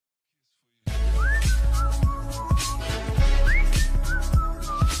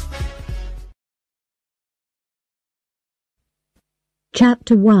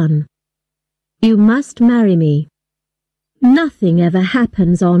Chapter 1. You Must Marry Me. Nothing ever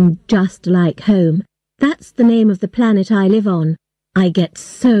happens on Just Like Home. That's the name of the planet I live on. I get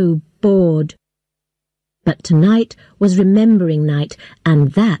so bored. But tonight was remembering night,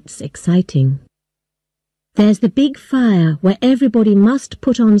 and that's exciting. There's the big fire where everybody must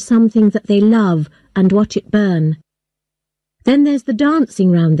put on something that they love and watch it burn. Then there's the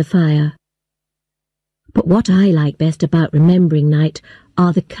dancing round the fire. But what I like best about remembering night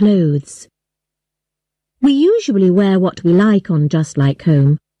are the clothes. We usually wear what we like on Just Like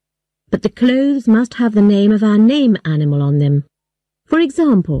Home, but the clothes must have the name of our name animal on them. For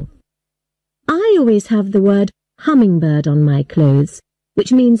example, I always have the word hummingbird on my clothes,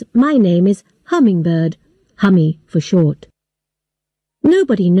 which means my name is Hummingbird, Hummy for short.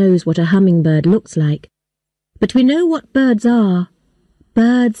 Nobody knows what a hummingbird looks like, but we know what birds are.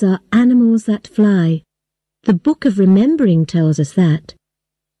 Birds are animals that fly. The Book of Remembering tells us that.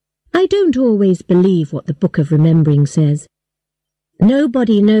 I don't always believe what the Book of Remembering says.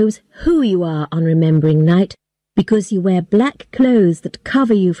 Nobody knows who you are on remembering night because you wear black clothes that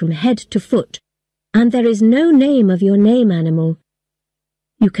cover you from head to foot, and there is no name of your name animal.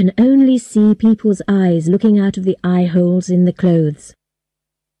 You can only see people's eyes looking out of the eye holes in the clothes.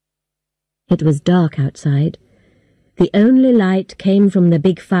 It was dark outside. The only light came from the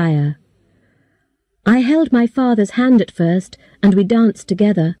big fire. I held my father's hand at first, and we danced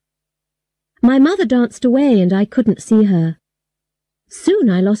together. My mother danced away, and I couldn't see her. Soon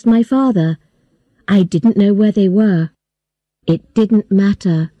I lost my father. I didn't know where they were. It didn't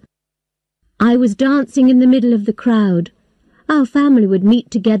matter. I was dancing in the middle of the crowd. Our family would meet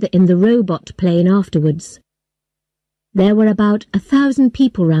together in the robot plane afterwards. There were about 1,000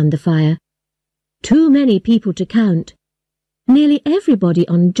 people round the fire. Too many people to count. Nearly everybody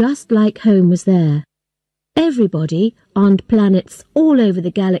on Just Like Home was there. Everybody, on planets all over the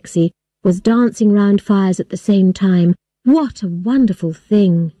galaxy, was dancing round fires at the same time. What a wonderful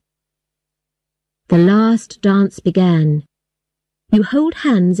thing! The last dance began. You hold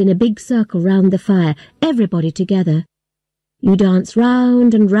hands in a big circle round the fire, everybody together. You dance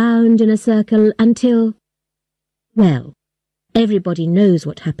round and round in a circle until... well, everybody knows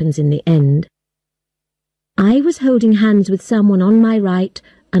what happens in the end. I was holding hands with someone on my right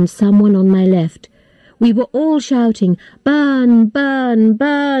and someone on my left. We were all shouting, "Burn, burn,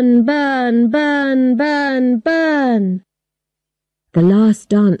 burn, burn, burn, burn, burn." The last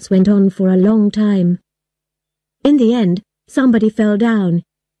dance went on for a long time. In the end, somebody fell down.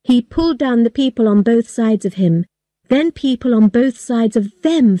 He pulled down the people on both sides of him. Then people on both sides of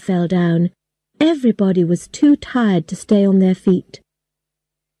them fell down. Everybody was too tired to stay on their feet.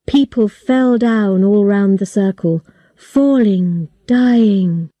 People fell down all round the circle, falling,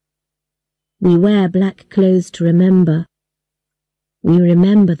 dying. We wear black clothes to remember. We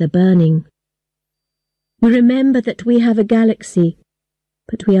remember the burning. We remember that we have a galaxy,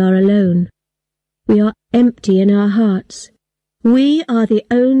 but we are alone. We are empty in our hearts. We are the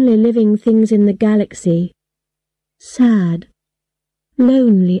only living things in the galaxy. Sad,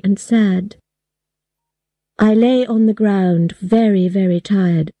 lonely and sad. I lay on the ground, very, very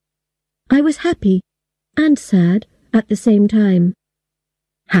tired. I was happy and sad at the same time.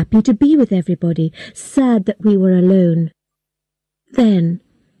 Happy to be with everybody, sad that we were alone. Then,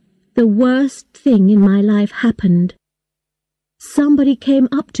 the worst thing in my life happened. Somebody came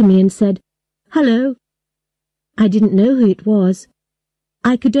up to me and said, "Hello." I didn't know who it was.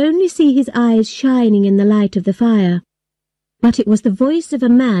 I could only see his eyes shining in the light of the fire. But it was the voice of a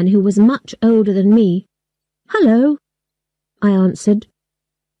man who was much older than me. "Hello," I answered.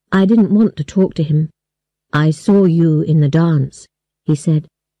 I didn't want to talk to him. "I saw you in the dance," he said.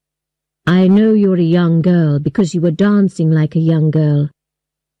 "I know you're a young girl because you were dancing like a young girl.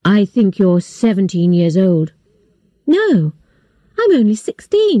 I think you're 17 years old." "No, I'm only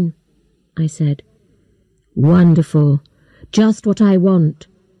 16, I said. "Wonderful, just what I want,"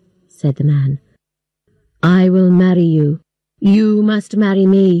 said the man. "I will marry you. You must marry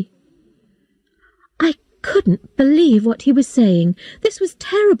me." I couldn't believe what he was saying. This was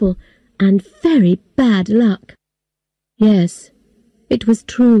terrible and very bad luck. Yes, it was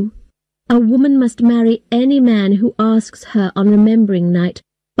true. A woman must marry any man who asks her on remembering night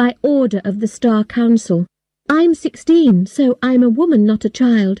by order of the Star Council. I'm 16, so I'm a woman, not a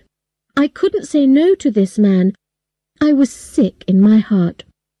child. I couldn't say no to this man. I was sick in my heart.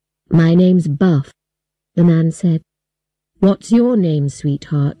 "My name's Buff," the man said. "What's your name,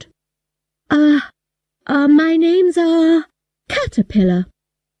 sweetheart?" My name's, Caterpillar,"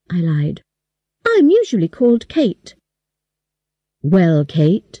 I lied. "I'm usually called Kate." "Well,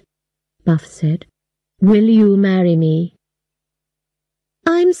 Kate," Buff said, "will you marry me?"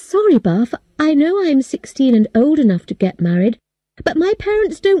 I'm sorry, Buff. I know I'm 16 and old enough to get married, but my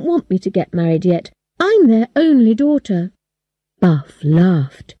parents don't want me to get married yet. I'm their only daughter. Buff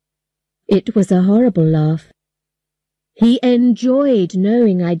laughed. It was a horrible laugh. He enjoyed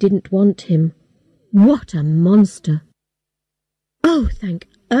knowing I didn't want him. What a monster! Oh, thank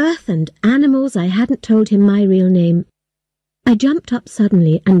earth and animals I hadn't told him my real name. I jumped up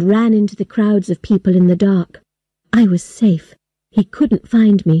suddenly and ran into the crowds of people in the dark. I was safe. He couldn't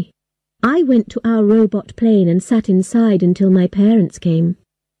find me. I went to our robot plane and sat inside until my parents came.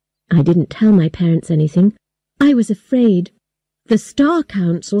 I didn't tell my parents anything. I was afraid. The Star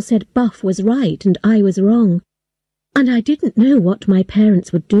Council said Buff was right and I was wrong. And I didn't know what my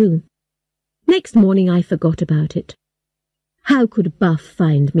parents would do. Next morning I forgot about it. How could Buff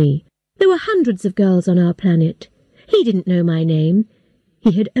find me? There were hundreds of girls on our planet. He didn't know my name.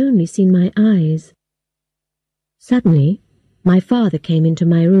 He had only seen my eyes. Suddenly, my father came into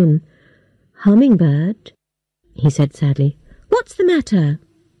my room. "Hummingbird," he said sadly. "What's the matter?"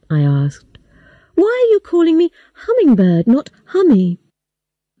 I asked. "Why are you calling me Hummingbird, not Hummy?"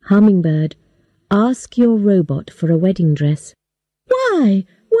 "Hummingbird, ask your robot for a wedding dress." "Why?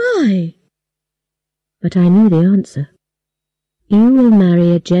 Why?" But I knew the answer. "You will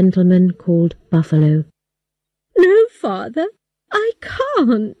marry a gentleman called Buffalo." "No, Father, I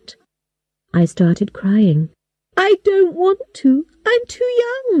can't." I started crying. "I don't want to. I'm too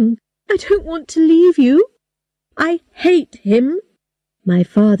young. I don't want to leave you. I hate him." My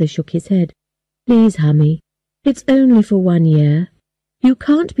father shook his head. "Please, Hummy, it's only for 1 year. You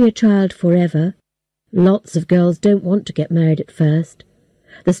can't be a child forever. Lots of girls don't want to get married at first.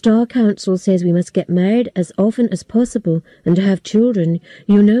 The Star Council says we must get married as often as possible and have children.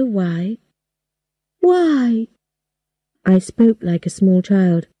 You know why?" "Why?" I spoke like a small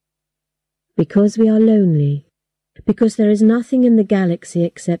child. "Because we are lonely. Because there is nothing in the galaxy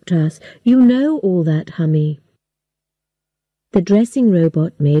except us. You know all that, Hummy." The dressing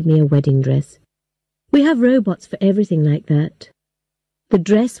robot made me a wedding dress. We have robots for everything like that. The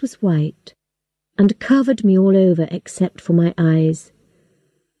dress was white and covered me all over except for my eyes.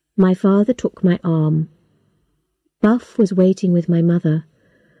 My father took my arm. Buff was waiting with my mother.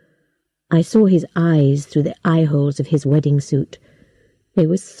 I saw his eyes through the eye holes of his wedding suit. They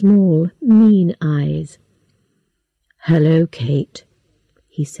were small, mean eyes. "Hello, Kate,"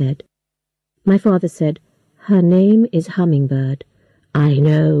 he said. My father said, "Her name is Hummingbird." I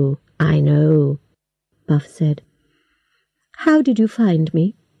know," Buff said. "How did you find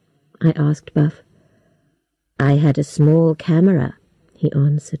me?" I asked Buff. "I had a small camera," he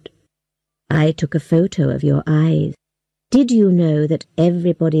answered. "I took a photo of your eyes. Did you know that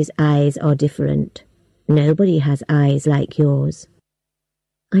everybody's eyes are different? Nobody has eyes like yours."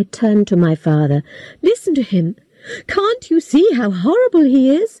 I turned to my father. "Listen to him. Can't you see how horrible he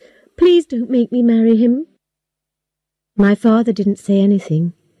is? Please don't make me marry him." My father didn't say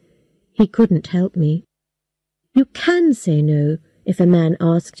anything. He couldn't help me. You can say no if a man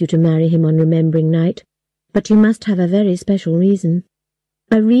asks you to marry him on Remembering Night, but you must have a very special reason.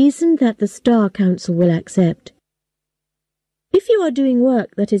 A reason that the Star Council will accept. If you are doing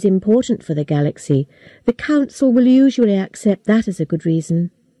work that is important for the galaxy, the Council will usually accept that as a good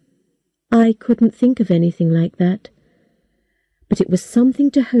reason. I couldn't think of anything like that. But it was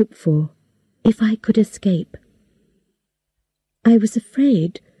something to hope for, if I could escape. I was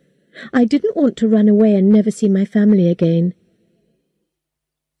afraid. I didn't want to run away and never see my family again.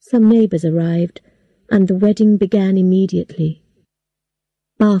 Some neighbours arrived, and the wedding began immediately.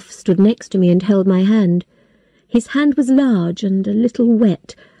 Buff stood next to me and held my hand. His hand was large and a little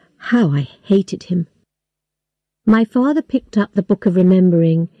wet. How I hated him. My father picked up the Book of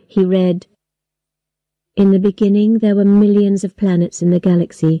Remembering. He read, "In the beginning there were millions of planets in the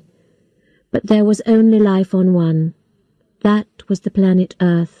galaxy, but there was only life on one. That was the planet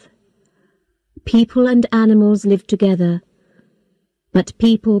Earth. People and animals lived together, but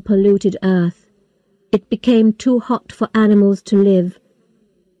people polluted Earth. It became too hot for animals to live.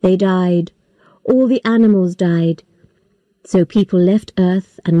 They died. All the animals died. So people left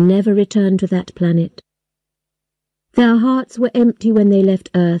Earth and never returned to that planet. Their hearts were empty when they left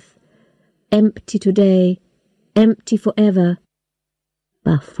Earth. Empty today, empty forever."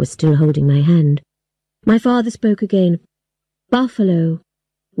 Buff was still holding my hand. My father spoke again. "Buffalo,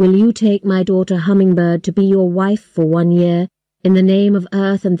 will you take my daughter Hummingbird to be your wife for 1 year, in the name of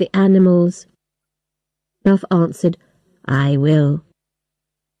Earth and the animals?" Buff answered, "I will."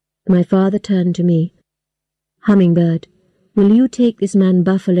 My father turned to me. "Hummingbird, will you take this man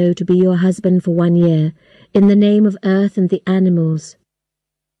Buffalo to be your husband for 1 year, in the name of Earth and the animals?"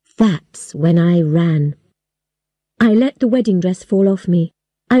 That's when I ran. I let the wedding dress fall off me.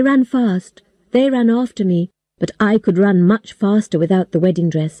 I ran fast. They ran after me, but I could run much faster without the wedding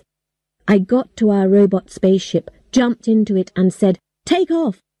dress. I got to our robot spaceship, jumped into it and said, "Take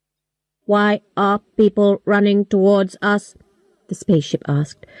off." "Why are people running towards us?" the spaceship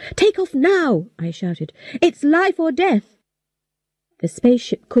asked. "Take off now," I shouted. "It's life or death." The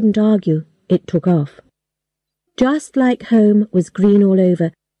spaceship couldn't argue. It took off. Just like home was green all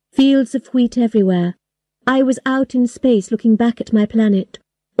over, fields of wheat everywhere. I was out in space looking back at my planet.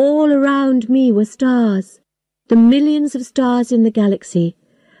 All around me were stars. The millions of stars in the galaxy.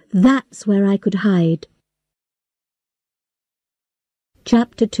 That's where I could hide.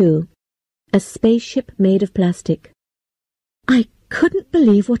 Chapter 2. A Spaceship Made of Plastic. I couldn't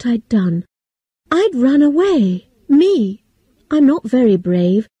believe what I'd done. I'd run away. Me. I'm not very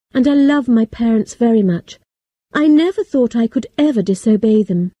brave, and I love my parents very much. I never thought I could ever disobey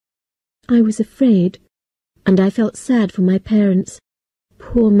them. I was afraid, and I felt sad for my parents,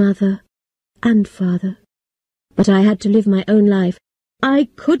 poor mother and father. But I had to live my own life. I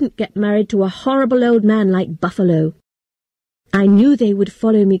couldn't get married to a horrible old man like Buffalo. I knew they would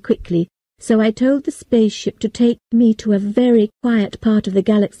follow me quickly, so I told the spaceship to take me to a very quiet part of the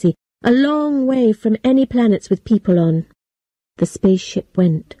galaxy, a long way from any planets with people on. The spaceship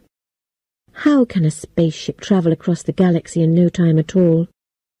went. How can a spaceship travel across the galaxy in no time at all?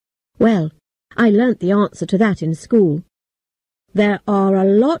 Well, I learnt the answer to that in school. There are a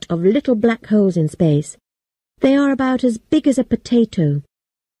lot of little black holes in space. They are about as big as a potato.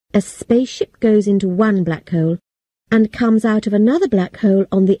 A spaceship goes into one black hole and comes out of another black hole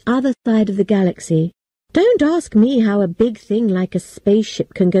on the other side of the galaxy. Don't ask me how a big thing like a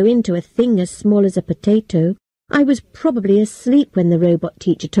spaceship can go into a thing as small as a potato. I was probably asleep when the robot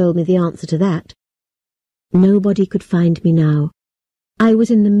teacher told me the answer to that. Nobody could find me now. I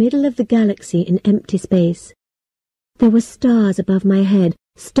was in the middle of the galaxy in empty space. There were stars above my head,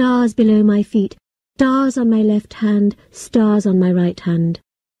 stars below my feet, stars on my left hand, stars on my right hand.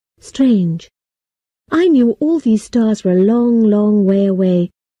 Strange. I knew all these stars were a long, long way away,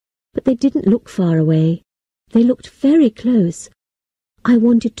 but they didn't look far away. They looked very close. I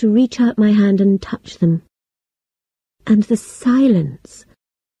wanted to reach out my hand and touch them. And the silence,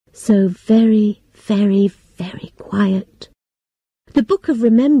 so very, very, very quiet. The Book of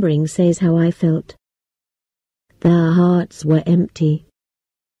Remembering says how I felt. Their hearts were empty.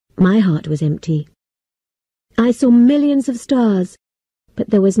 My heart was empty. I saw millions of stars,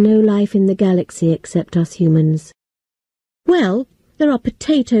 but there was no life in the galaxy except us humans. Well, there are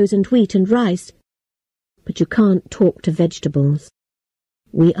potatoes and wheat and rice, but you can't talk to vegetables.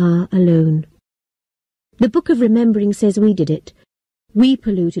 We are alone. The Book of Remembering says we did it. We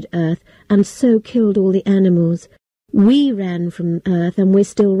polluted Earth and so killed all the animals. We ran from Earth and we're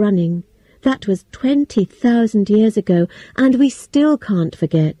still running. That was 20,000 years ago, and we still can't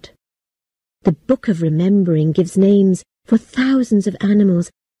forget. The Book of Remembering gives names for thousands of animals.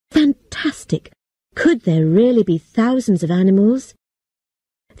 Fantastic! Could there really be thousands of animals?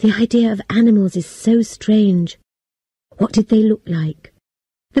 The idea of animals is so strange. What did they look like?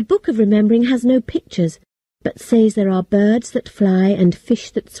 The Book of Remembering has no pictures, but says there are birds that fly and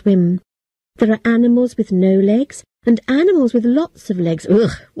fish that swim. There are animals with no legs and animals with lots of legs.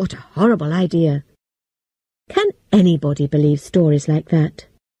 Ugh, what a horrible idea. Can anybody believe stories like that?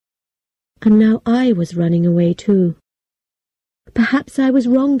 And now I was running away too. Perhaps I was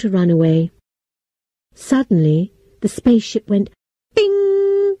wrong to run away. Suddenly, the spaceship went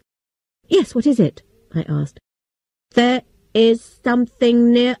bing! Yes, what is it? I asked. There is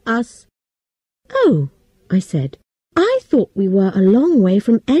something near us. Oh, I said. I thought we were a long way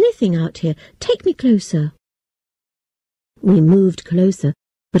from anything out here. Take me closer. We moved closer,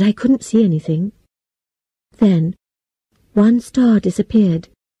 but I couldn't see anything. Then, one star disappeared.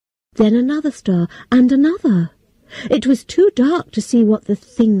 Then another star, and another. It was too dark to see what the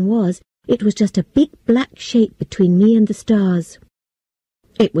thing was. It was just a big black shape between me and the stars.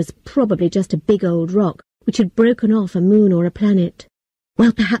 It was probably just a big old rock, which had broken off a moon or a planet.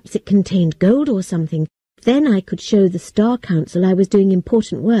 Well, perhaps it contained gold or something. Then I could show the Star Council I was doing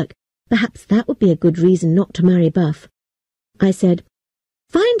important work. Perhaps that would be a good reason not to marry Buff. I said,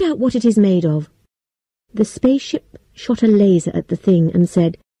 "Find out what it is made of." The spaceship shot a laser at the thing and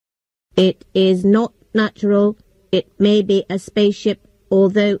said, "It is not natural. It may be a spaceship,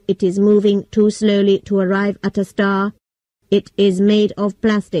 although it is moving too slowly to arrive at a star. It is made of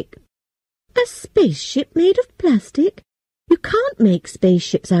plastic." A spaceship made of plastic? You can't make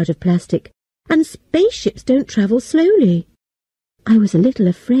spaceships out of plastic, and spaceships don't travel slowly. I was a little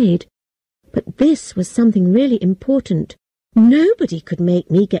afraid, but this was something really important. Nobody could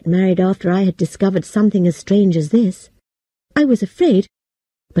make me get married after I had discovered something as strange as this. I was afraid,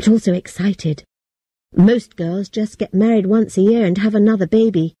 but also excited. Most girls just get married once a year and have another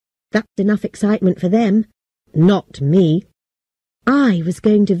baby. That's enough excitement for them. Not me. I was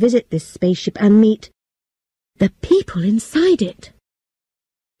going to visit this spaceship and meet the people inside it.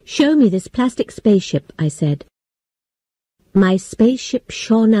 "Show me this plastic spaceship," I said. My spaceship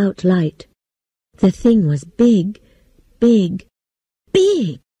shone out light. The thing was big, big,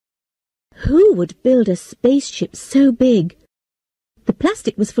 big. Who would build a spaceship so big? The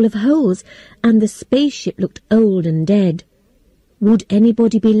plastic was full of holes, and the spaceship looked old and dead. Would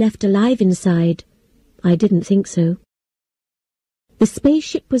anybody be left alive inside? I didn't think so. The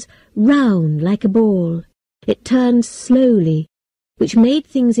spaceship was round like a ball. It turned slowly, which made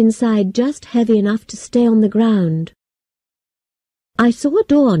things inside just heavy enough to stay on the ground. I saw a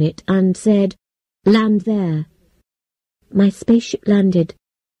door on it and said, "Land there." My spaceship landed.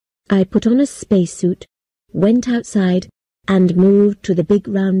 I put on a spacesuit, went outside, and moved to the big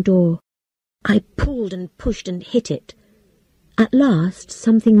round door. I pulled and pushed and hit it. At last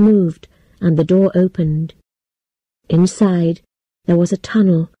something moved, and the door opened. Inside there was a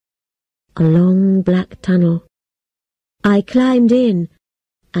tunnel, a long black tunnel. I climbed in,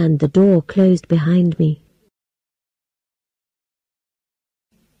 and the door closed behind me.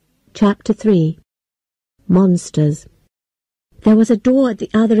 Chapter 3. Monsters. There was a door at the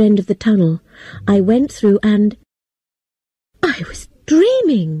other end of the tunnel. I went through and I was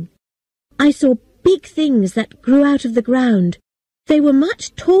dreaming. I saw big things that grew out of the ground. They were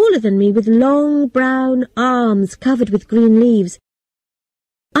much taller than me, with long brown arms covered with green leaves.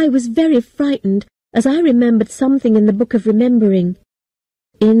 I was very frightened, as I remembered something in the Book of Remembering.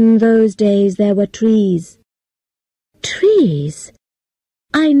 In those days there were trees. Trees?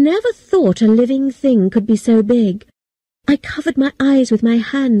 I never thought a living thing could be so big. I covered my eyes with my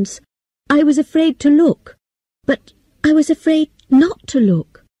hands. I was afraid to look, but I was afraid not to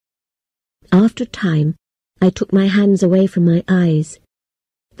look. After a time, I took my hands away from my eyes.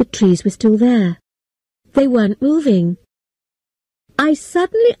 The trees were still there. They weren't moving. I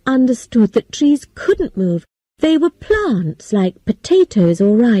suddenly understood that trees couldn't move. They were plants like potatoes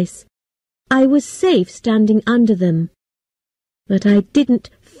or rice. I was safe standing under them. But I didn't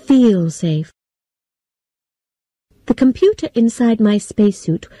feel safe. The computer inside my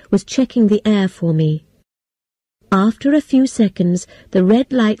spacesuit was checking the air for me. After a few seconds, the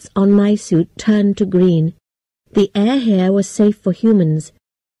red lights on my suit turned to green. The air here was safe for humans,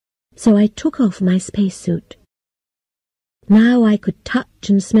 so I took off my spacesuit. Now I could touch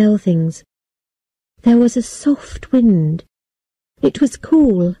and smell things. There was a soft wind. It was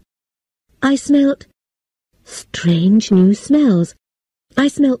cool. I smelt strange new smells. I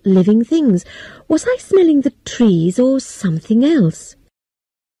smelt living things. Was I smelling the trees or something else?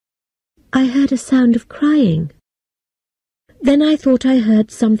 I heard a sound of crying. Then I thought I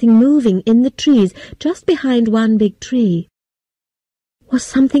heard something moving in the trees just behind one big tree. Was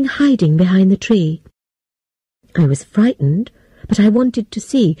something hiding behind the tree? I was frightened, but I wanted to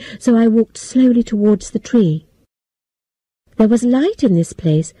see, so I walked slowly towards the tree. There was light in this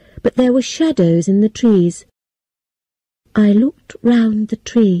place, but there were shadows in the trees. I looked round the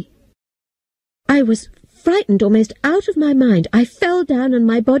tree. I was frightened almost out of my mind. I fell down and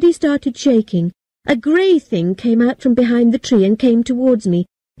my body started shaking. A grey thing came out from behind the tree and came towards me.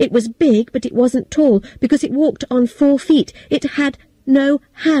 It was big, but it wasn't tall, because it walked on 4 feet. It had no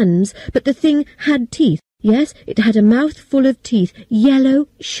hands, but the thing had teeth. Yes, it had a mouth full of teeth, yellow,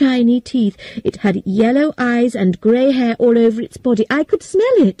 shiny teeth. It had yellow eyes and grey hair all over its body. I could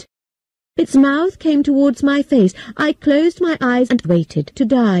smell it. Its mouth came towards my face. I closed my eyes and waited to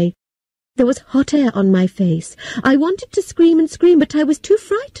die. There was hot air on my face. I wanted to scream and scream, but I was too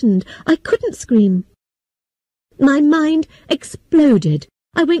frightened. I couldn't scream. My mind exploded.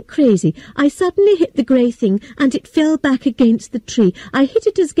 I went crazy. I suddenly hit the grey thing, and it fell back against the tree. I hit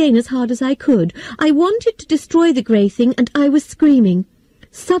it again as hard as I could. I wanted to destroy the grey thing, and I was screaming.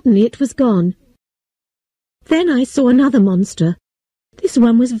 Suddenly it was gone. Then I saw another monster. This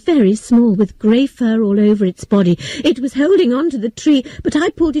one was very small, with grey fur all over its body. It was holding on to the tree, but I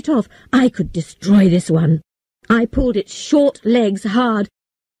pulled it off. I could destroy this one. I pulled its short legs hard.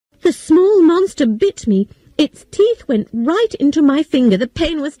 The small monster bit me. Its teeth went right into my finger. The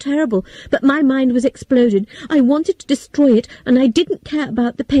pain was terrible, but my mind was exploded. I wanted to destroy it, and I didn't care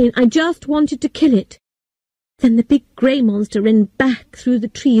about the pain. I just wanted to kill it. Then the big grey monster ran back through the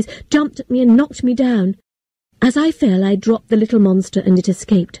trees, jumped at me and knocked me down. As I fell, I dropped the little monster, and it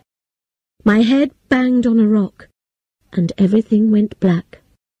escaped. My head banged on a rock, and everything went black.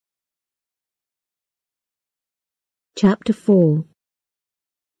 Chapter 4.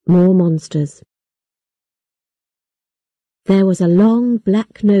 More Monsters. There was a long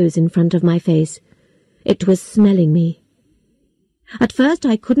black nose in front of my face. It was smelling me. At first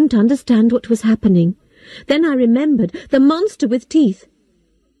I couldn't understand what was happening. Then I remembered the monster with teeth.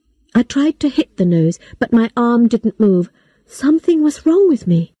 I tried to hit the nose, but my arm didn't move. Something was wrong with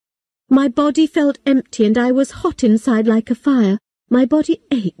me. My body felt empty and I was hot inside like a fire. My body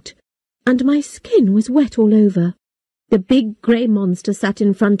ached, and my skin was wet all over. The big grey monster sat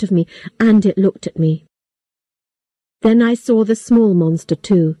in front of me, and it looked at me. Then I saw the small monster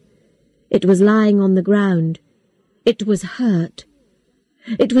too. It was lying on the ground. It was hurt.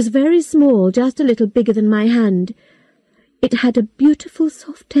 It was very small, just a little bigger than my hand. It had a beautiful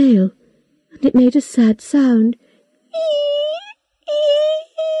soft tail, and it made a sad sound.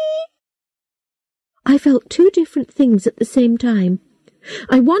 I felt two different things at the same time.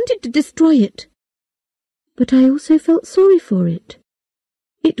 I wanted to destroy it, but I also felt sorry for it.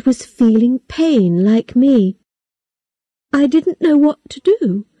 It was feeling pain like me. I didn't know what to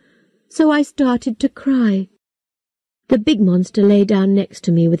do, so I started to cry. The big monster lay down next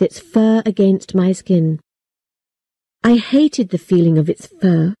to me with its fur against my skin. I hated the feeling of its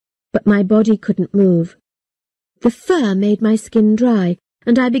fur, but my body couldn't move. The fur made my skin dry,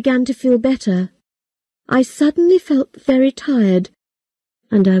 and I began to feel better. I suddenly felt very tired,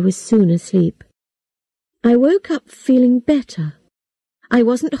 and I was soon asleep. I woke up feeling better. I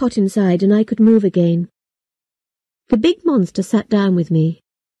wasn't hot inside, and I could move again. The big monster sat down with me.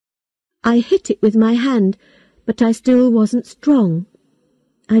 I hit it with my hand, but I still wasn't strong.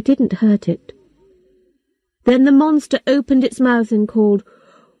 I didn't hurt it. Then the monster opened its mouth and called,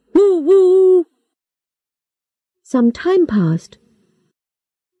 "Woo, woo!" Some time passed.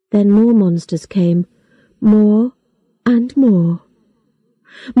 Then more monsters came, more and more.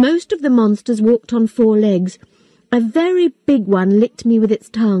 Most of the monsters walked on 4 legs. A very big one licked me with its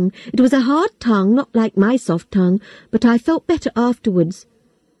tongue. It was a hard tongue, not like my soft tongue, but I felt better afterwards.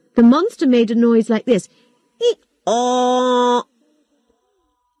 The monster made a noise like this. Ee-aw!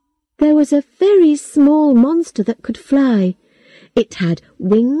 There was a very small monster that could fly. It had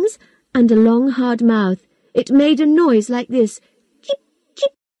wings and a long hard mouth. It made a noise like this. Chip,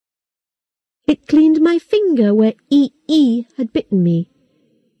 chip. It cleaned my finger where E had bitten me.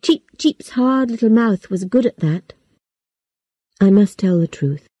 Cheep Cheep's hard little mouth was good at that. I must tell the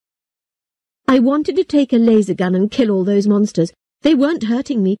truth. I wanted to take a laser gun and kill all those monsters. They weren't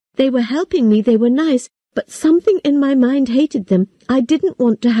hurting me. They were helping me. They were nice. But something in my mind hated them. I didn't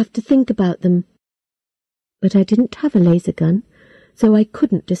want to have to think about them. But I didn't have a laser gun, so I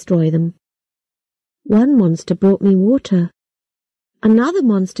couldn't destroy them. One monster brought me water. Another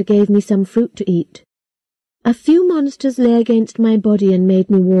monster gave me some fruit to eat. A few monsters lay against my body and made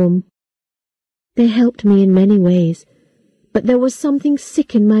me warm. They helped me in many ways, but there was something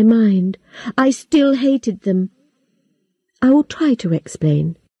sick in my mind. I still hated them. I will try to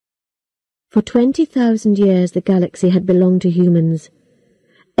explain. For 20,000 years the galaxy had belonged to humans.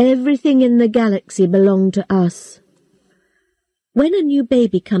 Everything in the galaxy belonged to us. When a new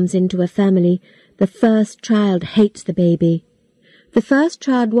baby comes into a family, the first child hates the baby. The first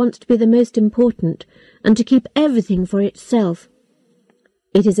child wants to be the most important and to keep everything for itself.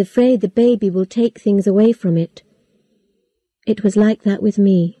 It is afraid the baby will take things away from it. It was like that with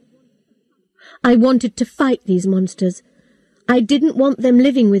me. I wanted to fight these monsters. I didn't want them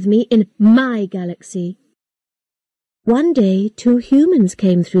living with me in my galaxy. One day 2 humans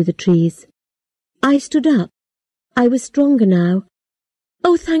came through the trees. I stood up. I was stronger now.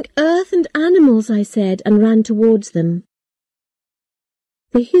 "Oh, thank Earth and animals," I said, and ran towards them.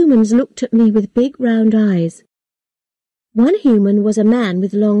 The humans looked at me with big round eyes. One human was a man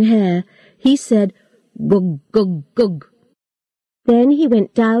with long hair. He said, "Gug, gug, gug." Then he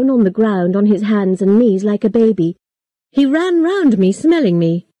went down on the ground on his hands and knees like a baby. He ran round me, smelling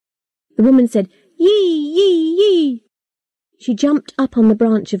me. The woman said, "Yee, yee, yee." She jumped up on the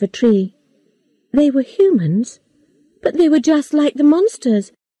branch of a tree. They were humans, but they were just like the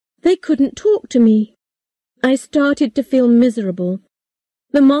monsters. They couldn't talk to me. I started to feel miserable.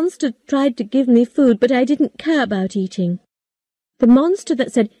 The monster tried to give me food, but I didn't care about eating. The monster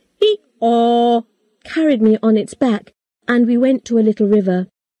that said, "Hee-haw," carried me on its back, and we went to a little river.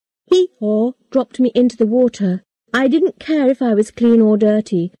 Hee-haw dropped me into the water. I didn't care if I was clean or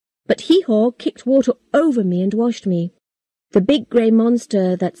dirty, but Hee-haw kicked water over me and washed me. The big grey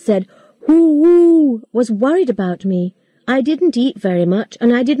monster that said, "Hoo-hoo," was worried about me. I didn't eat very much,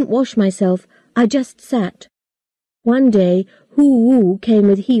 and I didn't wash myself. I just sat. One day, Hoo-hoo came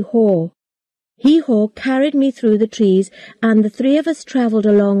with Hee-haw. Hee-haw carried me through the trees, and the 3 of us travelled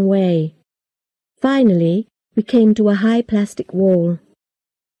a long way. Finally, We came to a high plastic wall.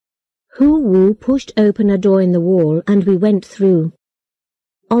 Hoo-woo pushed open a door in the wall and we went through.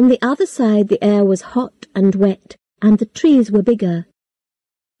 On the other side the air was hot and wet and the trees were bigger.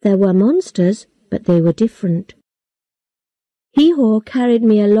 There were monsters, but they were different. Hee-haw carried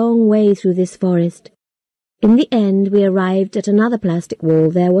me a long way through this forest. In the end we arrived at another plastic wall.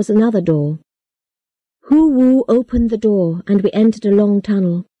 There was another door. Hoo-woo opened the door and we entered a long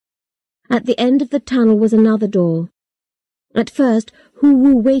tunnel. At the end of the tunnel was another door. At first,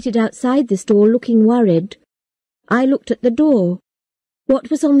 Hoo-woo waited outside this door looking worried. I looked at the door. What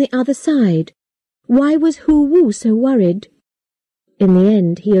was on the other side? Why was Hoo-woo so worried? In the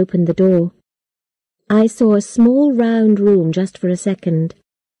end, he opened the door. I saw a small round room just for a second.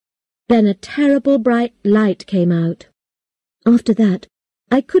 Then a terrible bright light came out. After that,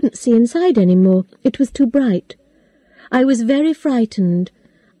 I couldn't see inside any more. It was too bright. I was very frightened.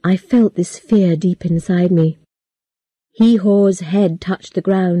 I felt this fear deep inside me. Hee-haw's head touched the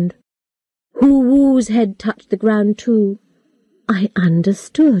ground. Hoo-woo's head touched the ground too. I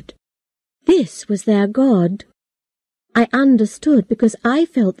understood. This was their god. I understood because I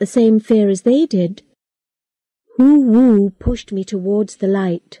felt the same fear as they did. Hoo-woo pushed me towards the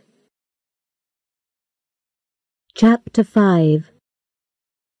light. Chapter 5.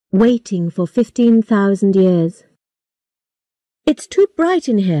 Waiting for 15,000 years. "It's too bright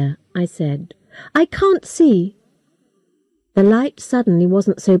in here," I said. "I can't see." The light suddenly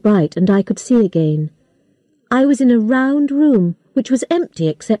wasn't so bright and I could see again. I was in a round room which was empty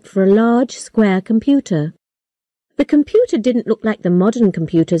except for a large square computer. The computer didn't look like the modern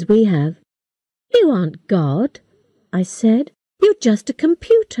computers we have. "You aren't God," I said. "You're just a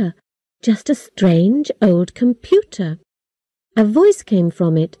computer, just a strange old computer." A voice came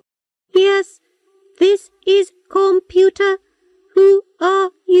from it. "Yes, this is computer. Who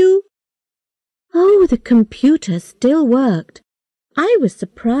are you?" Oh, the computer still worked. I was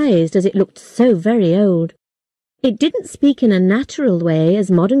surprised as it looked so very old. It didn't speak in a natural way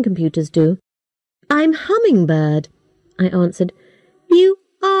as modern computers do. "I'm Hummingbird," I answered. "You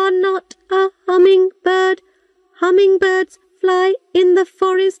are not a hummingbird. Hummingbirds fly in the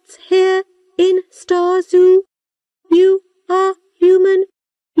forests here in Star Zoo. You are human.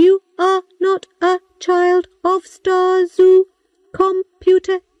 You are not a child of Star Zoo.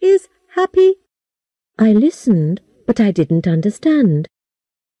 Computer is happy." I listened, but I didn't understand.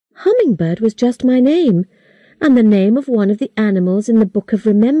 Hummingbird was just my name, and the name of one of the animals in the Book of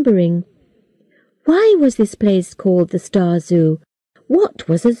Remembering. Why was this place called the Star Zoo? What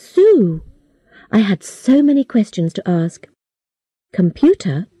was a zoo? I had so many questions to ask.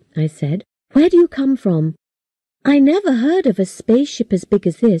 "Computer," I said, "where do you come from? I never heard of a spaceship as big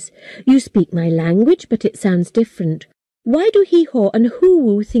as this. You speak my language, but it sounds different. Why do Hee-haw and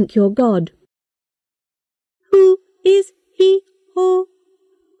Hoo-woo think you're God?" "Who is Hee-haw?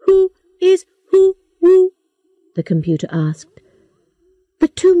 Who is Hoo-woo?" the computer asked. "The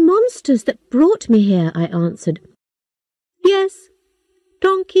two monsters that brought me here," I answered. "Yes,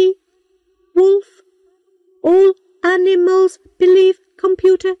 donkey, wolf. All animals believe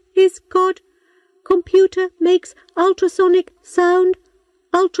computer is God. Computer makes ultrasonic sound.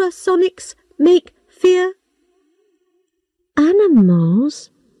 Ultrasonics make fear."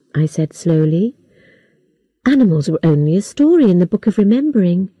 "Animals?" I said slowly. Animals were only a story in the Book of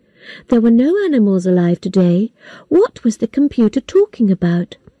Remembering. There were no animals alive today. What was the computer talking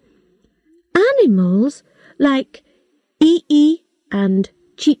about? "Animals like ee and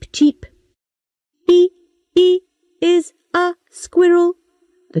cheep cheep." "Ee is a squirrel,"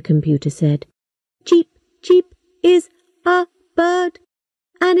 the computer said. "Cheep cheep is a bird.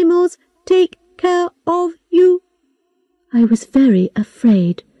 Animals take care of you." I was very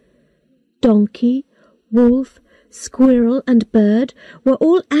afraid. Donkey, wolf, squirrel and bird were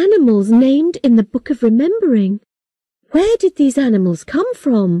all animals named in the Book of Remembering. Where did these animals come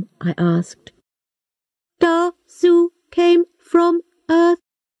from? I asked. "Star Zoo came from Earth,"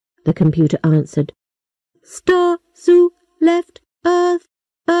 the computer answered. "Star Zoo left Earth.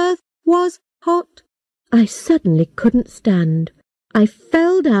 Earth was hot." I suddenly couldn't stand. I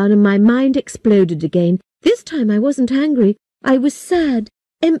fell down and my mind exploded again. This time I wasn't angry. I was sad,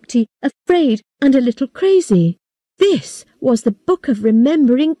 empty, afraid, and a little crazy. This was the Book of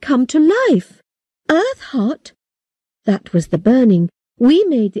Remembering come to life. Earth hot? That was the burning. We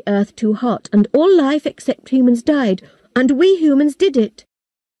made the earth too hot, and all life except humans died, and we humans did it.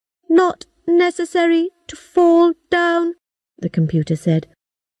 "Not necessary to fall down," the computer said.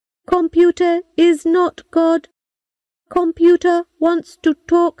 "Computer is not God. Computer wants to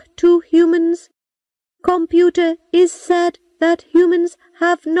talk to humans. Computer is sad that humans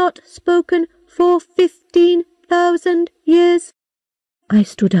have not spoken for 15,000 years. I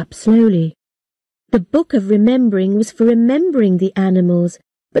stood up slowly. The Book of Remembering was for remembering the animals,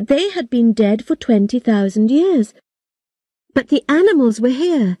 but they had been dead for 20,000 years. But the animals were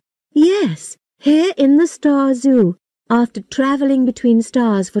here. Yes, here in the Star Zoo, after travelling between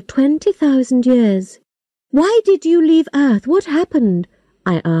stars for 20,000 years. Why did you leave Earth? What happened?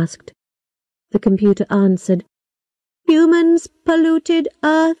 I asked. The computer answered, Humans polluted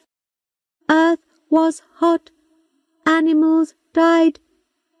Earth. Earth was hot. Animals died.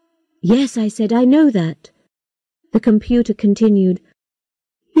 Yes, I said, I know that. The computer continued,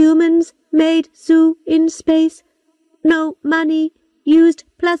 Humans made zoo in space. No money, used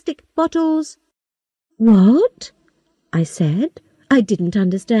plastic bottles. What? I said. I didn't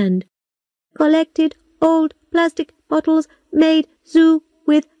understand. Collected old plastic bottles, made zoo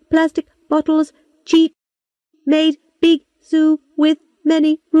with plastic bottles, cheap, made big zoo with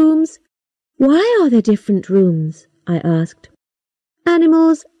many rooms. Why are there different rooms? I asked.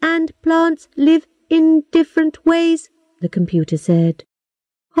 Animals and plants live in different ways, the computer said.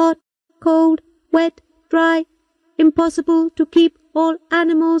 Hot, cold, wet, dry. Impossible to keep all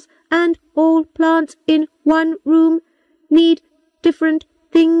animals and all plants in one room. Need different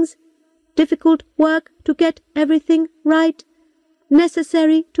things. Difficult work to get everything right.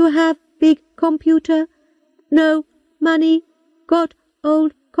 Necessary to have big computer. No money. Got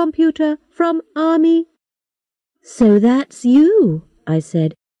old computer from army. So that's you, I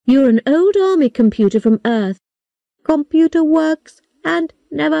said. You're an old army computer from Earth. Computer works and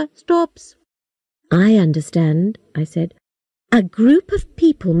never stops. I understand, I said. A group of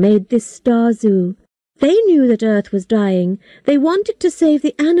people made this Star Zoo. They knew that Earth was dying. They wanted to save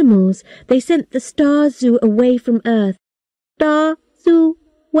the animals. They sent the Star Zoo away from Earth. Star Zoo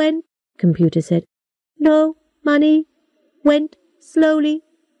went, computer said. No money. Went slowly.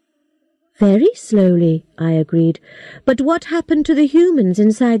 Very slowly, I agreed. But what happened to the humans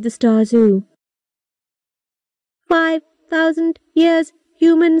inside the Star Zoo? 5,000 years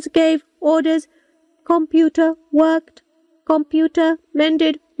humans gave orders. Computer worked. Computer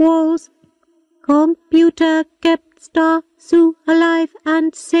mended walls. Computer kept Star Zoo alive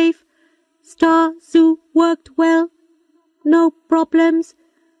and safe. Star Zoo worked well. No problems.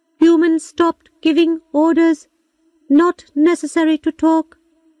 Humans stopped giving orders. Not necessary to talk.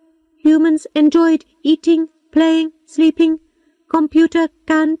 Humans enjoyed eating, playing, sleeping. Computer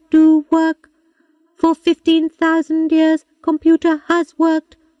can do work. For 15,000 years, computer has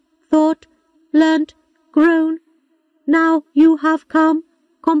worked, thought, learnt, grown. Now you have come.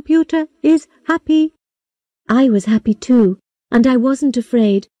 Computer is happy. I was happy too, and I wasn't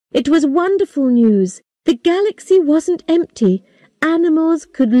afraid. It was wonderful news. The galaxy wasn't empty. Animals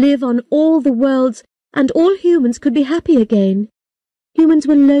could live on all the worlds, and all humans could be happy again. Humans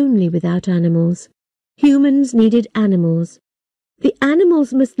were lonely without animals. Humans needed animals. The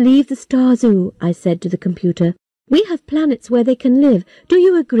animals must leave the Star Zoo, I said to the computer. We have planets where they can live. Do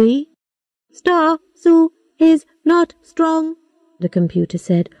you agree? Star Zoo is not strong, the computer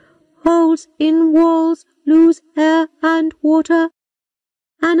said. Holes in walls lose air and water.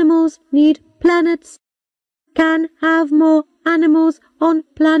 Animals need planets. Can have more animals on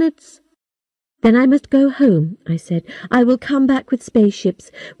planets. Then I must go home, I said. I will come back with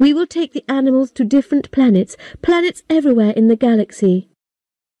spaceships. We will take the animals to different planets, planets everywhere in the galaxy.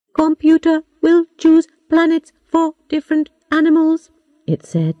 Computer will choose planets for different animals, it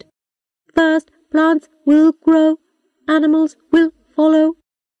said. First, plants will grow, animals will follow.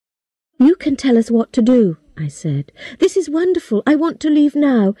 You can tell us what to do, I said. This is wonderful. I want to leave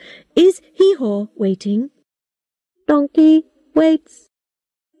now. Is Hee-Haw waiting? Donkey waits.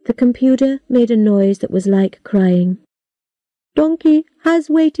 The computer made a noise that was like crying. Donkey has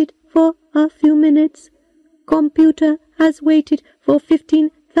waited for a few minutes. Computer has waited for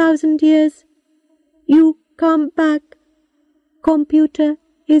 15,000 years. You come back. Computer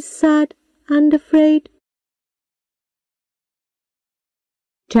is sad and afraid.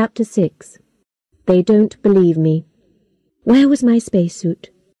 Chapter 6. They Don't Believe Me. Where was my spacesuit?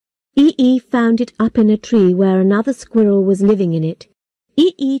 E.E. found it up in a tree where another squirrel was living in it.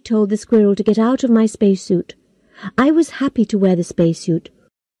 E.E. told the squirrel to get out of my spacesuit. I was happy to wear the spacesuit.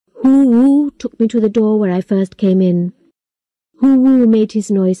 Hoo-woo took me to the door where I first came in. Hoo-woo made his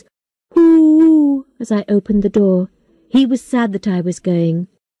noise, hoo-woo, as I opened the door. He was sad that I was going.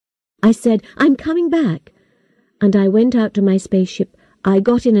 I said, I'm coming back. And I went out to my spaceship. I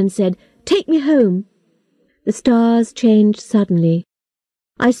got in and said, take me home. The stars changed suddenly.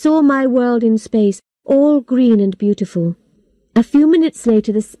 I saw my world in space, all green and beautiful. A few minutes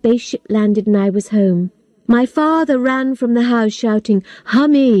later the spaceship landed and I was home. My father ran from the house shouting,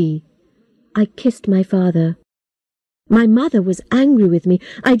 Hummy! I kissed my father. My mother was angry with me.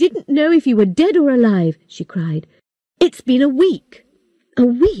 "I didn't know if you were dead or alive," she cried. "It's been a week." A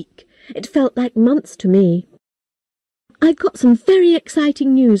week! It felt like months to me. "I've got some very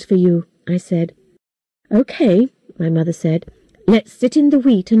exciting news for you," I said. "Okay," my mother said. "Let's sit in the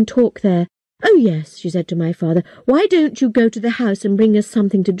wheat and talk there." "Oh, yes," she said to my father. "Why don't you go to the house and bring us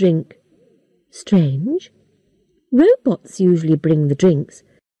something to drink?" Strange. Robots usually bring the drinks.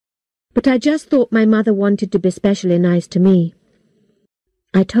 But I just thought my mother wanted to be especially nice to me.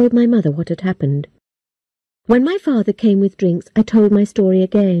 I told my mother what had happened. When my father came with drinks, I told my story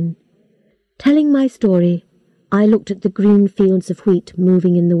again. Telling my story, I looked at the green fields of wheat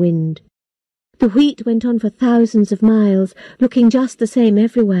moving in the wind. The wheat went on for thousands of miles, looking just the same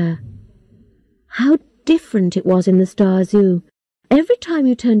everywhere. How different it was in the Star Zoo. Every time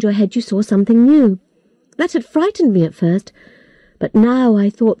you turned your head, you saw something new. That had frightened me at first, but now I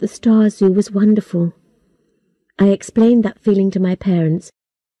thought the Star Zoo was wonderful. I explained that feeling to my parents.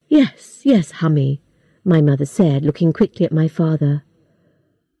 "Yes, yes, Hummy," my mother said, looking quickly at my father.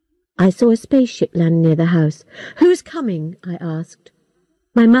 I saw a spaceship land near the house. "Who's coming?" I asked.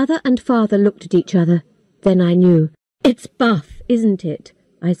 My mother and father looked at each other. Then I knew. "It's Buff, isn't it?"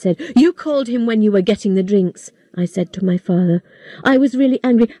 I said. "You called him when you were getting the drinks," I said to my father. I was really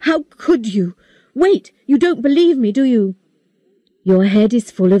angry. "How could you? Wait, you don't believe me, do you?" "Your head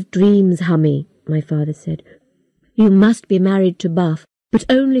is full of dreams, Hummy," my father said. "You must be married to Buff, but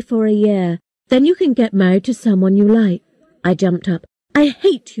only for a year. Then you can get married to someone you like." I jumped up. "I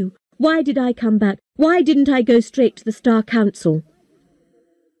hate you. Why did I come back? Why didn't I go straight to the Star Council?"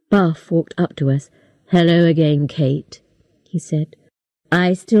 Buff walked up to us. "Hello again, Kate," he said.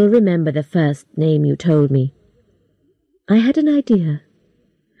 "I still remember the first name you told me." I had an idea.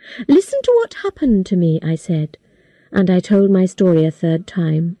 "Listen to what happened to me," I said, and I told my story a third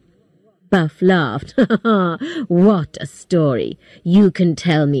time. Buff laughed. "Ha ha! What a story! You can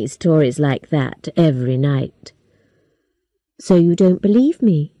tell me stories like that every night." "So you don't believe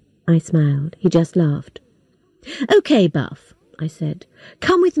me?" I smiled. He just laughed. "Okay, Buff," I said.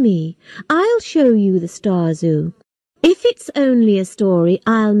 "Come with me. I'll show you the Star Zoo. If it's only a story,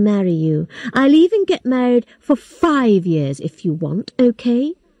 I'll marry you. I'll even get married for 5 years if you want,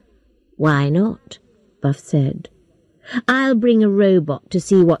 okay?" "Why not?" Buff said. "I'll bring a robot to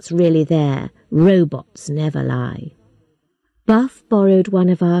see what's really there. Robots never lie." Buff borrowed one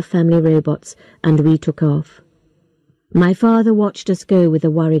of our family robots, and we took off. My father watched us go with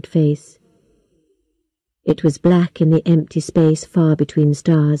a worried face. It was black in the empty space far between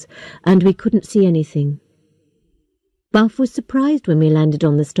stars, and we couldn't see anything. Buff was surprised when we landed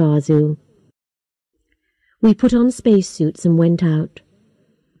on the Star Zoo. We put on spacesuits and went out.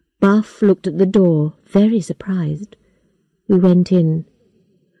 Buff looked at the door, very surprised. We went in.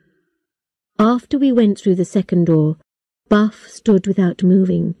 After we went through the second door, Buff stood without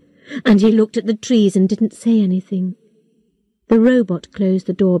moving, and he looked at the trees and didn't say anything. The robot closed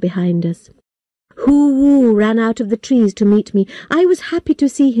the door behind us. Hoo-woo ran out of the trees to meet me. I was happy to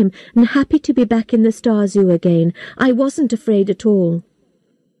see him and happy to be back in the Star Zoo again. I wasn't afraid at all.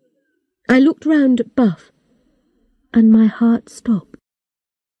 I looked round at Buff, and my heart stopped.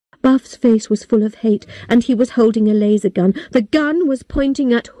 Buff's face was full of hate, and he was holding a laser gun. The gun was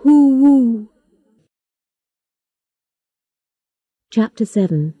pointing at Hoo-woo. Chapter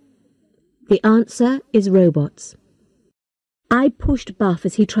 7. The answer is robots. I pushed Buff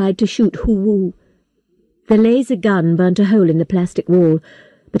as he tried to shoot Hoo-woo. The laser gun burnt a hole in the plastic wall,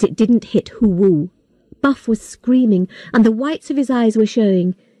 but it didn't hit Hoo-woo. Buff was screaming, and the whites of his eyes were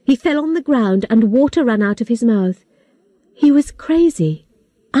showing. He fell on the ground, and water ran out of his mouth. He was crazy.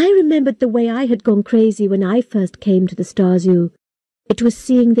 I remembered the way I had gone crazy when I first came to the Star Zoo. It was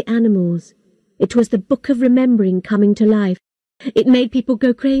seeing the animals. It was the Book of Remembering coming to life. It made people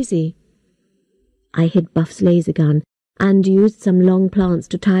go crazy. I hid Buff's laser gun and used some long plants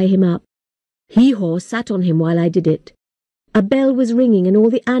to tie him up. Hee-Haw sat on him while I did it. A bell was ringing and all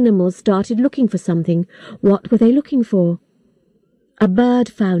the animals started looking for something. What were they looking for? A bird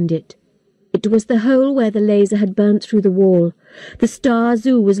found it. It was the hole where the laser had burnt through the wall. The Star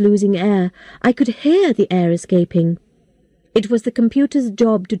Zoo was losing air. I could hear the air escaping. It was the computer's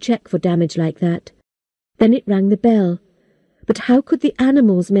job to check for damage like that. Then it rang the bell. But how could the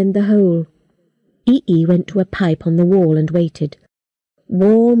animals mend the hole? E.E. went to a pipe on the wall and waited.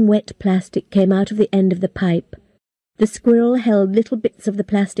 Warm, wet plastic came out of the end of the pipe. The squirrel held little bits of the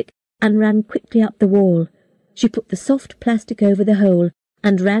plastic and ran quickly up the wall. She put the soft plastic over the hole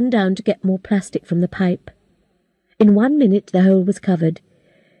and ran down to get more plastic from the pipe. In 1 minute the hole was covered.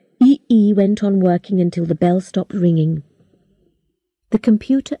 E.E. went on working until the bell stopped ringing. The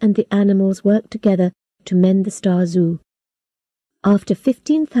computer and the animals worked together to mend the Star Zoo. After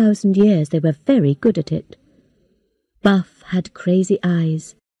 15,000 years, they were very good at it. Buff had crazy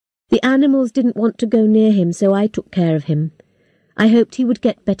eyes. The animals didn't want to go near him, so I took care of him. I hoped he would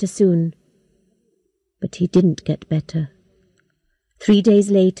get better soon. But he didn't get better. 3 days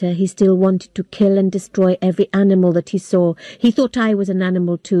later, he still wanted to kill and destroy every animal that he saw. He thought I was an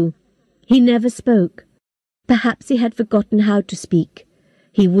animal too. He never spoke. Perhaps he had forgotten how to speak.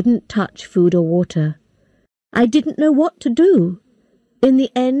 He wouldn't touch food or water. I didn't know what to do. In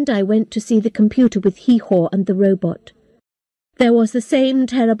the end, I went to see the computer with Hee-Haw and the robot. There was the same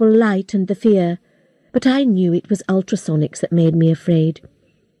terrible light and the fear, but I knew it was ultrasonics that made me afraid.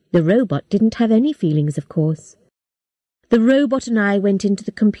 The robot didn't have any feelings, of course. The robot and I went into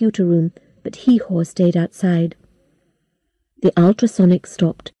the computer room, but Hee-Haw stayed outside. The ultrasonics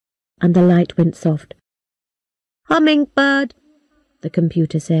stopped, and the light went soft. "Hummingbird," the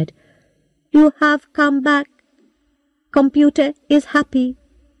computer said. "You have come back. Computer is happy.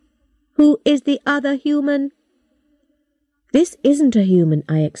 Who is the other human?" "This isn't a human,"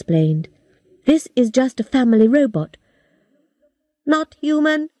 I explained. "This is just a family robot." "Not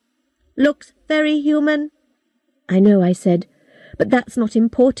human. Looks very human." "I know," I said, "but that's not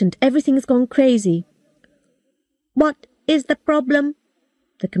important. Everything's gone crazy." "What is the problem?"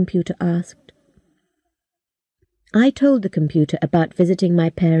 the computer asked. I told the computer about visiting my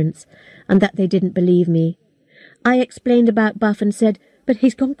parents and that they didn't believe me. I explained about Buff and said, "But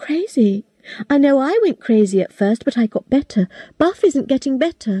he's gone crazy. I know I went crazy at first, but I got better. Buff isn't getting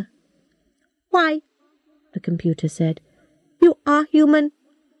better." "Why?" the computer said. "You are human.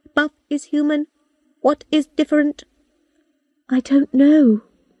 Buff is human. What is different?" "I don't know,"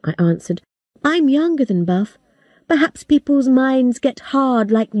 I answered. "I'm younger than Buff. Perhaps people's minds get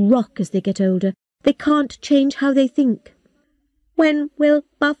hard like rock as they get older. They can't change how they think." "When will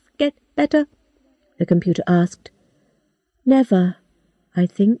Buff get better?" the computer asked. "Never, I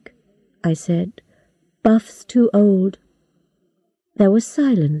think," I said. "Buff's too old." There was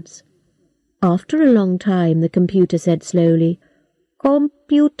silence. After a long time, the computer said slowly,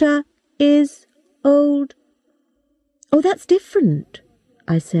 "Computer is old." "Oh, that's different,"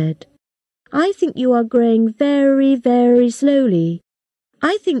 I said. "I think you are growing very, very slowly.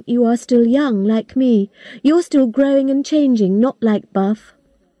 I think you are still young, like me. You're still growing and changing, not like Buff."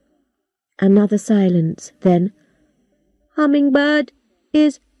 Another silence, then, "Hummingbird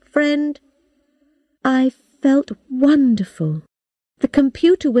is friend." I felt wonderful. The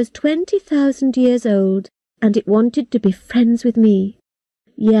computer was 20,000 years old, and it wanted to be friends with me.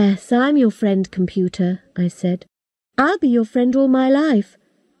 "Yes, I'm your friend, computer," I said. "I'll be your friend all my life.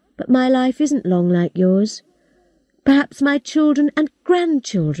 But my life isn't long like yours. Perhaps my children and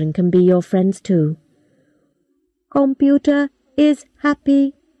grandchildren can be your friends too." "Computer is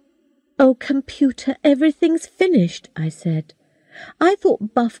happy." "Oh, computer, everything's finished," I said. "I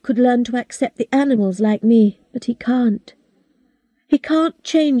thought Buff could learn to accept the animals like me, but he can't. He can't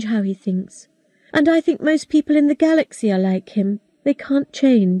change how he thinks. And I think most people in the galaxy are like him. They can't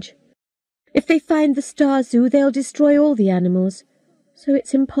change. If they find the Star Zoo, they'll destroy all the animals. So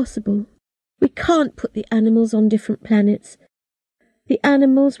it's impossible. We can't put the animals on different planets. The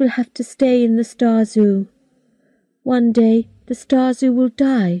animals will have to stay in the Star Zoo. One day, the Star Zoo will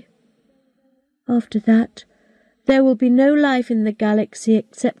die. After that, there will be no life in the galaxy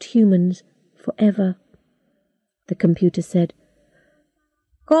except humans, forever." The computer said,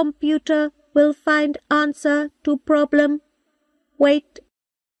 "Computer will find answer to problem. Wait."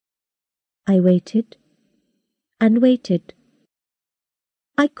 I waited and waited.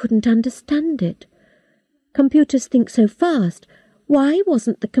 I couldn't understand it. Computers think so fast. Why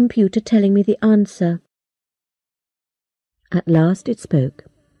wasn't the computer telling me the answer? At last it spoke.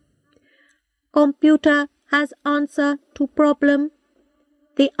 "Computer has answer to problem.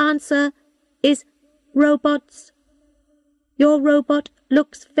 The answer is robots. Your robot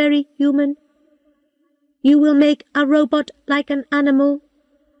looks very human. You will make a robot like an animal.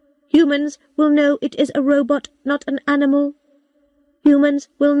 Humans will know it is a robot, not an animal. Humans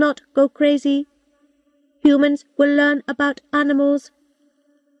will not go crazy. Humans will learn about animals.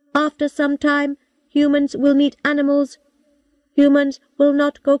 After some time, humans will meet animals. Humans will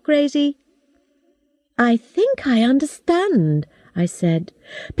not go crazy." "I think I understand," I said.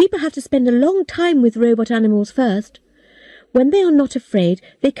 "People have to spend a long time with robot animals first. When they are not afraid,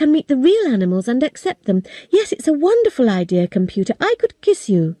 they can meet the real animals and accept them. Yes, it's a wonderful idea, computer. I could kiss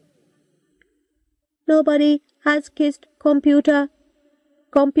you." "Nobody has kissed computer.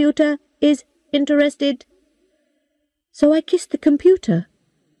 Computer is interested." So I kissed the computer,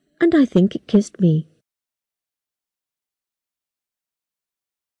 and I think it kissed me.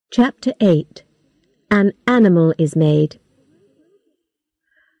 Chapter 8. An Animal is Made.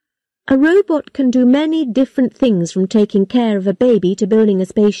 A robot can do many different things, from taking care of a baby to building a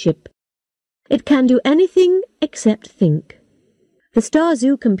spaceship. It can do anything except think. The Star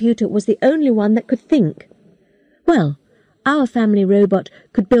Zoo computer was the only one that could think. Well, our family robot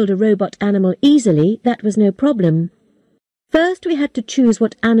could build a robot animal easily. That was no problem. First we had to choose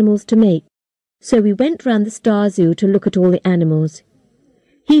what animals to make, so we went round the Star Zoo to look at all the animals.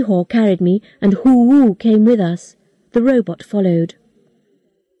 Hee-Haw carried me, and Hoo-Woo came with us. The robot followed.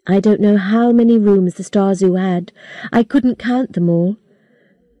 I don't know how many rooms the Star Zoo had. I couldn't count them all.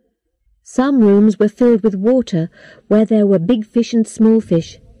 Some rooms were filled with water, where there were big fish and small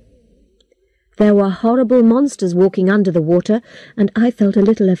fish. There were horrible monsters walking under the water, and I felt a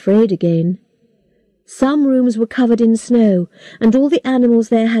little afraid again. Some rooms were covered in snow, and all the animals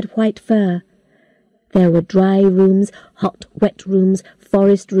there had white fur. There were dry rooms, hot, wet rooms,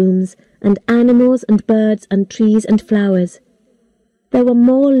 forest rooms, and animals and birds and trees and flowers. There were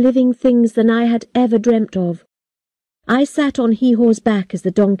more living things than I had ever dreamt of. I sat on Hee-Haw's back as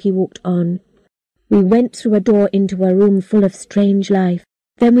the donkey walked on. We went through a door into a room full of strange life.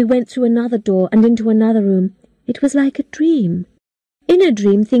 Then we went through another door and into another room. It was like a dream. In a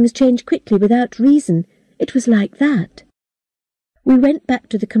dream things change quickly without reason. It was like that. We went back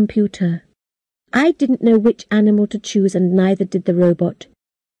to the computer. I didn't know which animal to choose, and neither did the robot.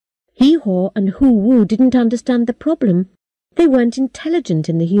 Hee-Haw and Hoo-Woo didn't understand the problem. They weren't intelligent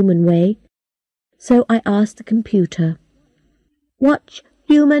in the human way. So I asked the computer. "Watch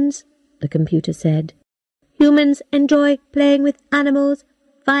humans," the computer said. "Humans enjoy playing with animals.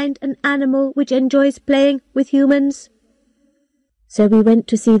 Find an animal which enjoys playing with humans." So we went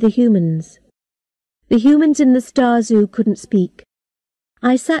to see the humans. The humans in the Star Zoo couldn't speak.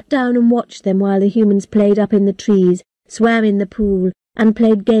 I sat down and watched them while the humans played up in the trees, swam in the pool, and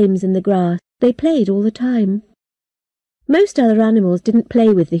played games in the grass. They played all the time. Most other animals didn't play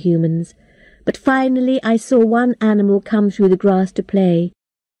with the humans, but finally I saw one animal come through the grass to play.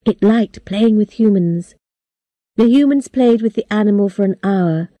 It liked playing with humans. The humans played with the animal for an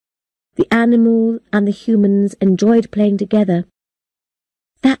hour. The animal and the humans enjoyed playing together.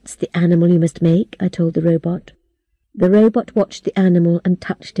 "That's the animal you must make," I told the robot. The robot watched the animal and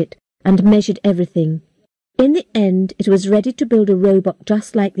touched it, and measured everything. In the end, it was ready to build a robot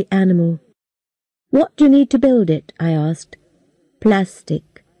just like the animal. "What do you need to build it?" I asked.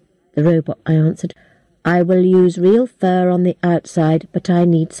 "Plastic," the robot answered. "I will use real fur on the outside, but I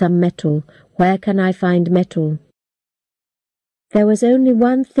need some metal. Where can I find metal?" There was only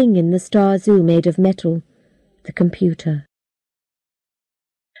one thing in the Star Zoo made of metal: the computer.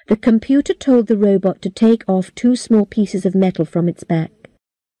 The computer told the robot to take off 2 small pieces of metal from its back.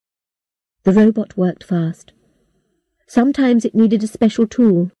 The robot worked fast. Sometimes it needed a special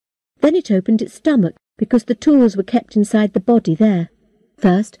tool. Then it opened its stomach, because the tools were kept inside the body there.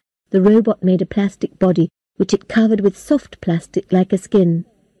 First, the robot made a plastic body, which it covered with soft plastic like a skin.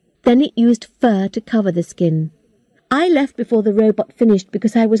 Then it used fur to cover the skin. I left before the robot finished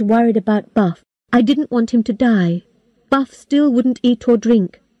because I was worried about Buff. I didn't want him to die. Buff still wouldn't eat or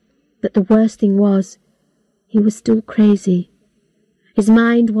drink. But the worst thing was, he was still crazy. His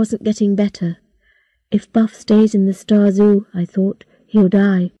mind wasn't getting better. If Buff stays in the Star Zoo, I thought, he'll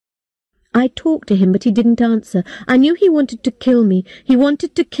die. I talked to him, but he didn't answer. I knew he wanted to kill me. He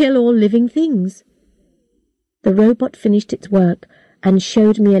wanted to kill all living things. The robot finished its work and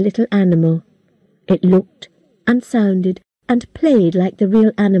showed me a little animal. It looked and sounded and played like the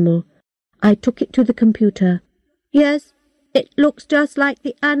real animal. I took it to the computer. "Yes, it looks just like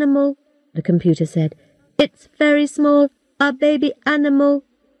the animal," the computer said. "It's very small, a baby animal."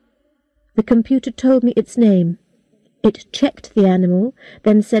 The computer told me its name. It checked the animal,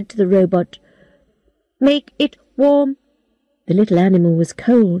 then said to the robot, "Make it warm." The little animal was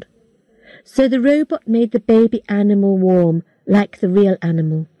cold. So the robot made the baby animal warm, like the real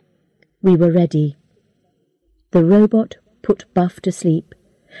animal. We were ready. The robot put Buff to sleep,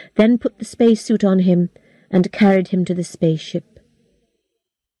 then put the spacesuit on him and carried him to the spaceship.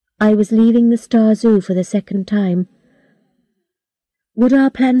 I was leaving the Star Zoo for the second time. Would our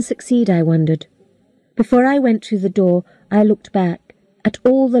plan succeed, I wondered. Before I went through the door, I looked back at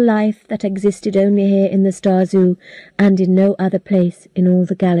all the life that existed only here in the Star Zoo and in no other place in all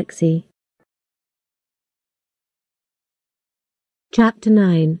the galaxy. Chapter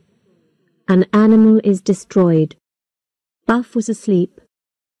 9. An Animal is Destroyed. Buff was asleep.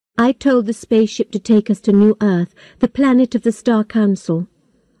 I told the spaceship to take us to New Earth, the planet of the Star Council.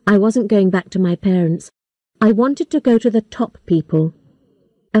 I wasn't going back to my parents. I wanted to go to the top people.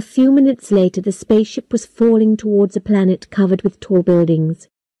 A few minutes later, the spaceship was falling towards a planet covered with tall buildings.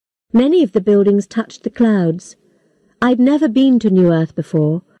 Many of the buildings touched the clouds. I'd never been to New Earth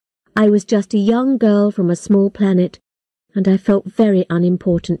before. I was just a young girl from a small planet, and I felt very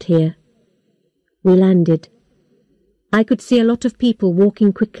unimportant here. We landed. I could see a lot of people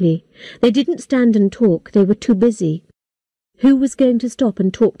walking quickly. They didn't stand and talk, they were too busy. Who was going to stop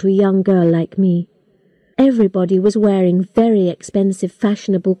and talk to a young girl like me? Everybody was wearing very expensive,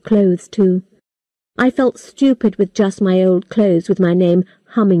 fashionable clothes too. I felt stupid with just my old clothes with my name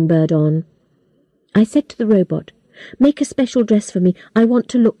Hummingbird on. I said to the robot, "Make a special dress for me. I want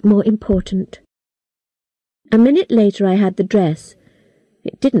to look more important." A minute later I had the dress.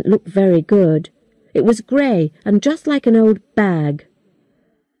 It didn't look very good. It was grey and just like an old bag.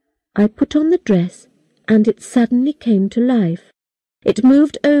 I put on the dress, and it suddenly came to life. It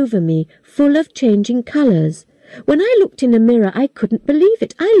moved over me, full of changing colours. When I looked in a mirror, I couldn't believe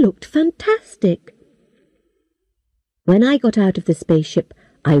it. I looked fantastic. When I got out of the spaceship,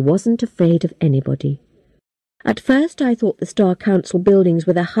 I wasn't afraid of anybody. At first I thought the Star Council buildings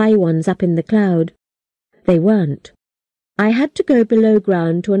were the high ones up in the cloud. They weren't. I had to go below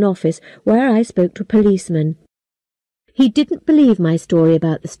ground to an office where I spoke to a policeman. He didn't believe my story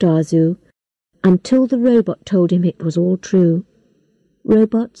about the Star Zoo, until the robot told him it was all true.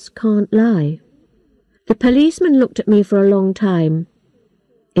 Robots can't lie. The policeman looked at me for a long time.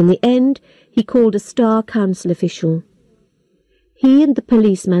 In the end, he called a Star Council official. He and the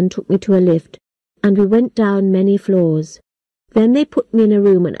policeman took me to a lift, and we went down many floors. Then they put me in a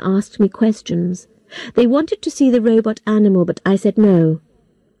room and asked me questions. They wanted to see the robot animal, but I said no.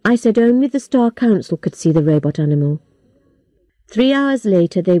 I said only the Star Council could see the robot animal. 3 hours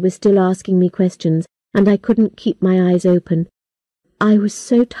later they were still asking me questions, and I couldn't keep my eyes open. I was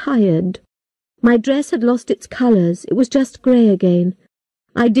so tired. My dress had lost its colours. It was just grey again.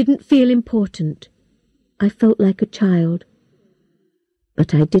 I didn't feel important. I felt like a child.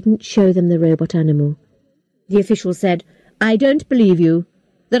 But I didn't show them the robot animal. The official said, "I don't believe you.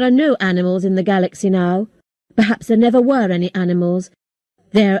 There are no animals in the galaxy now. Perhaps there never were any animals.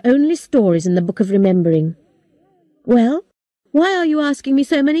 There are only stories in the Book of Remembering." "Well, why are you asking me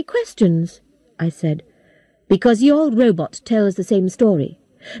so many questions?" I said. "Because your robot tells the same story.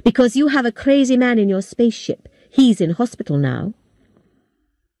 Because you have a crazy man in your spaceship. He's in hospital now."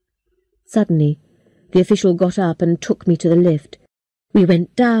 Suddenly, the official got up and took me to the lift. We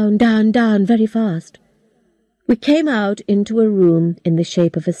went down, down, down very fast. We came out into a room in the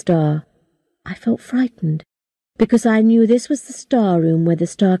shape of a star. I felt frightened, because I knew this was the star room where the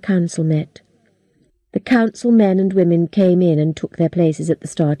Star Council met. The council men and women came in and took their places at the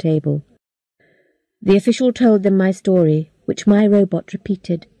star table. The official told them my story, which my robot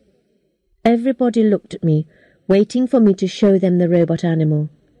repeated. Everybody looked at me, waiting for me to show them the robot animal.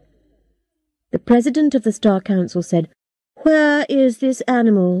 The president of the Star Council said, "Where is this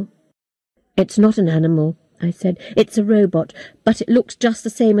animal?" "It's not an animal," I said. "It's a robot, but it looks just the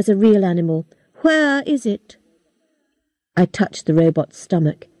same as a real animal. Where is it?" I touched the robot's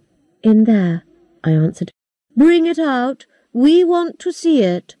stomach. "In there," I answered. "Bring it out. We want to see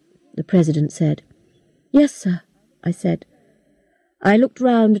it," the president said. "Yes, sir," I said. I looked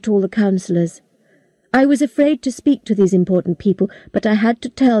round at all the councillors. I was afraid to speak to these important people, but I had to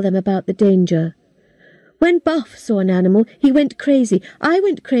tell them about the danger. When Buff saw an animal, he went crazy. I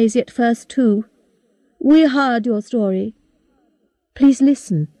went crazy at first too. "We heard your story." "Please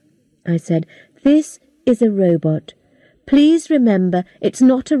listen," I said. "This is a robot. Please remember, it's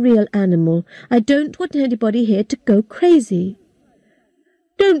not a real animal. I don't want anybody here to go crazy."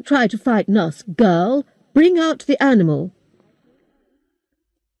 "Don't try to frighten us, girl. Bring out the animal."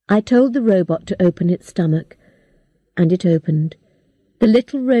 I told the robot to open its stomach, and it opened. The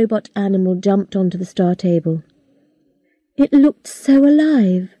little robot animal jumped onto the star table. It looked so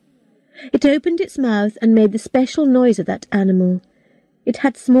alive. It opened its mouth and made the special noise of that animal. It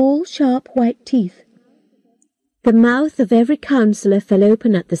had small, sharp, white teeth. The mouth of every councillor fell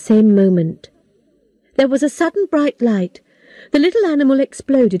open at the same moment. There was a sudden bright light. The little animal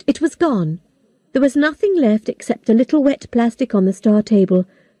exploded. It was gone. There was nothing left except a little wet plastic on the star table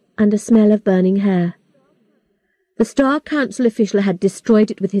and a smell of burning hair. The Star Council official had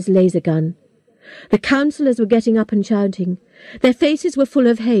destroyed it with his laser gun. The councillors were getting up and shouting. Their faces were full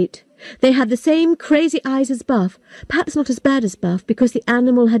of hate. They had the same crazy eyes as Buff, perhaps not as bad as Buff, because the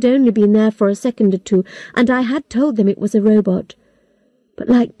animal had only been there for a second or two, and I had told them it was a robot. But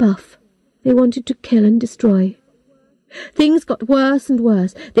like Buff, they wanted to kill and destroy. Things got worse and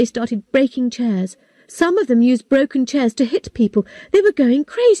worse. They started breaking chairs. Some of them used broken chairs to hit people. They were going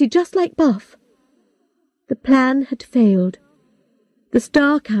crazy, just like Buff. The plan had failed. The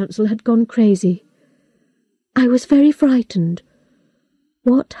Star Council had gone crazy. I was very frightened.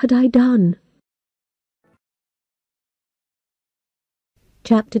 What had I done?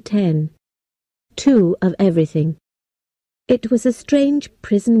 Chapter 10. 2 of everything. It was a strange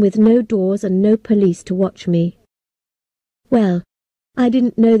prison with no doors and no police to watch me. Well, I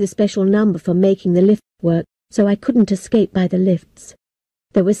didn't know the special number for making the lift work, so I couldn't escape by the lifts.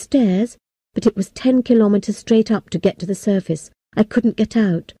 There were stairs, but it was 10 kilometers straight up to get to the surface. I couldn't get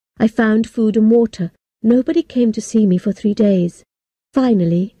out. I found food and water. Nobody came to see me for 3 days.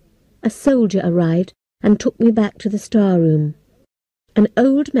 Finally, a soldier arrived and took me back to the star room. An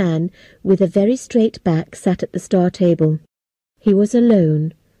old man with a very straight back sat at the star table. He was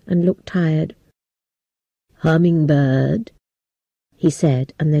alone and looked tired. "Hummingbird," he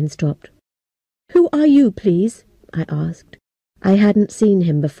said, and then stopped. "Who are you, please?" I asked. I hadn't seen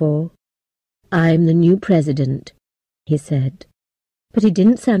him before. "I'm the new president," he said, but he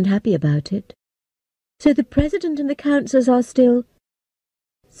didn't sound happy about it. "So the president and the councillors are still—"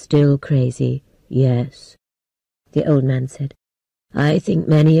 "Still crazy, yes," the old man said. "I think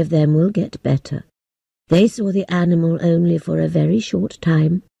many of them will get better. They saw the animal only for a very short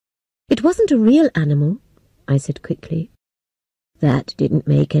time." "It wasn't a real animal," I said quickly. "That didn't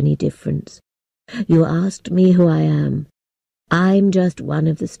make any difference. You asked me who I am. I'm just one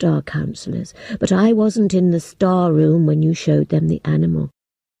of the star councillors, but I wasn't in the star room when you showed them the animal.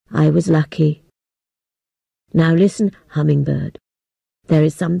 I was lucky. Now listen, Hummingbird. There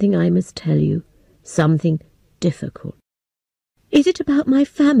is something I must tell you, something difficult." "Is it about my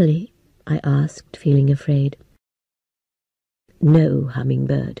family?" I asked, feeling afraid. "No,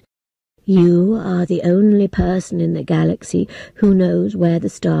 Hummingbird. You are the only person in the galaxy who knows where the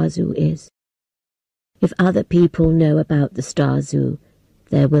Star Zoo is. If other people know about the Star Zoo,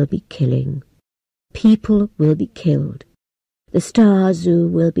 there will be killing. People will be killed. The Star Zoo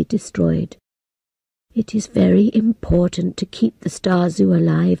will be destroyed. It is very important to keep the Star Zoo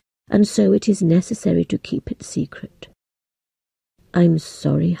alive, and so it is necessary to keep it secret. I'm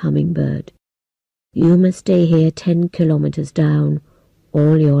sorry, Hummingbird. You must stay here 10 kilometers down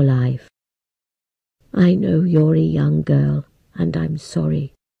all your life. I know you're a young girl, and I'm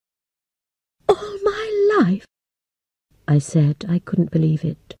sorry." "All my life?" I said. I couldn't believe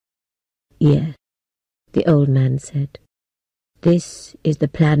it. "Yes," the old man said. "This is the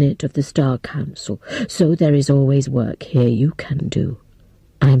planet of the Star Council, so there is always work here you can do.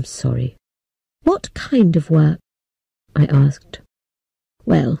 I'm sorry." "What kind of work?" I asked.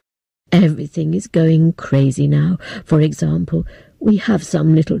 "Well, everything is going crazy now. For example, we have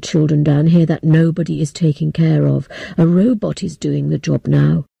some little children down here that nobody is taking care of. A robot is doing the job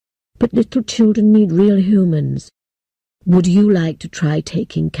now. But little children need real humans. Would you like to try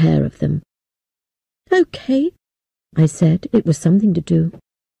taking care of them?" "Okay," I said. It was something to do.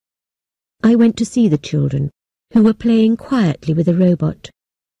 I went to see the children, who were playing quietly with a robot.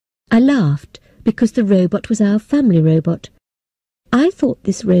 I laughed because the robot was our family robot. I thought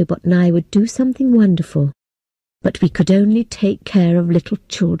this robot and I would do something wonderful, but we could only take care of little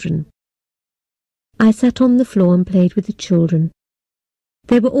children. I sat on the floor and played with the children.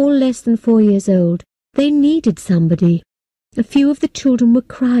 They were all less than 4 years old. They needed somebody. A few of the children were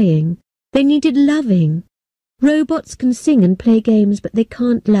crying. They needed loving. Robots can sing and play games, but they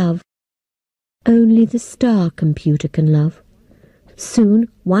can't love. Only the star computer can love. Soon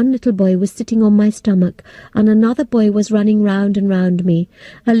one little boy was sitting on my stomach, and another boy was running round and round me.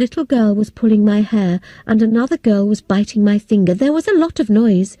 A little girl was pulling my hair, and another girl was biting my finger. There was a lot of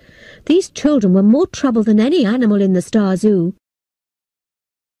noise. These children were more trouble than any animal in the Star Zoo.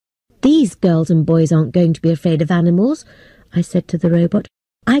 "These girls and boys aren't going to be afraid of animals," I said to the robot.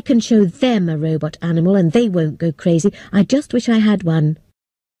 "I can show them a robot animal and they won't go crazy. I just wish I had one."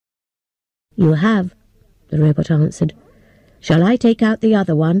 "You have," the robot answered. "Shall I take out the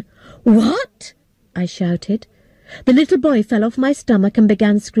other one?" "What?" I shouted. The little boy fell off my stomach and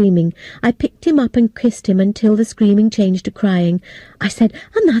began screaming. I picked him up and kissed him until the screaming changed to crying. I said,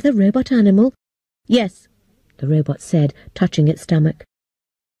 "Another robot animal?" "Yes," the robot said, touching its stomach.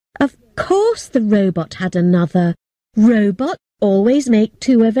 Of course the robot had another. Robots always make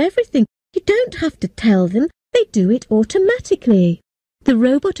 2 of everything. You don't have to tell them. They do it automatically. The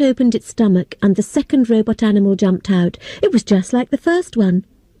robot opened its stomach and the second robot animal jumped out. It was just like the first one.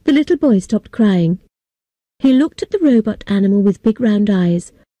 The little boy stopped crying. He looked at the robot animal with big round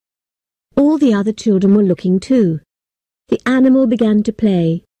eyes. All the other children were looking too. The animal began to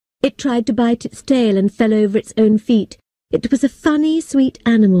play. It tried to bite its tail and fell over its own feet. It was a funny, sweet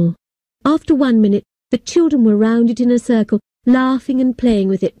animal. After 1 minute, the children were round it in a circle, laughing and playing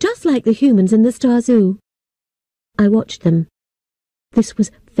with it, just like the humans in the Star Zoo. I watched them. This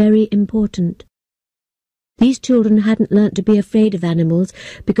was very important. These children hadn't learnt to be afraid of animals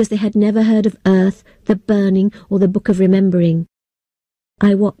because they had never heard of Earth, the burning, or the Book of Remembering.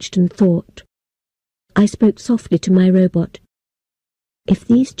 I watched and thought. I spoke softly to my robot. If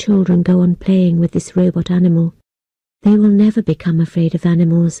these children go on playing with this robot animal, they will never become afraid of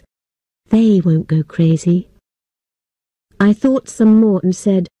animals. They won't go crazy. I thought some more and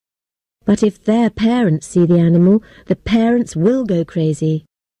said, but if their parents see the animal, the parents will go crazy.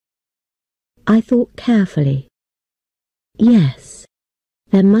 I thought carefully. Yes,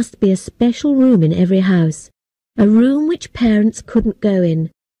 there must be a special room in every house, a room which parents couldn't go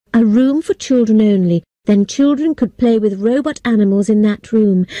in, a room for children only. Then children could play with robot animals in that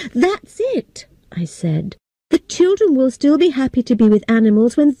room. That's it, I said. The children will still be happy to be with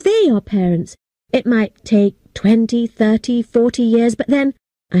animals when they are parents. It might take 20, 30, 40 years, but then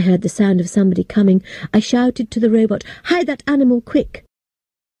I heard the sound of somebody coming. I shouted to the robot, "Hide that animal, quick!"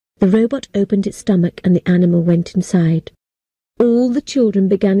 The robot opened its stomach and the animal went inside. All the children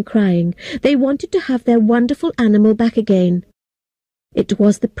began crying. They wanted to have their wonderful animal back again. It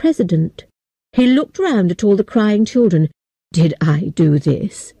was the president. He looked round at all the crying children. "Did I do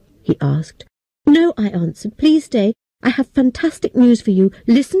this?" he asked. "No," I answered. "Please stay. I have fantastic news for you.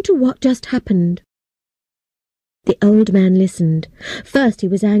 Listen to what just happened." The old man listened. First he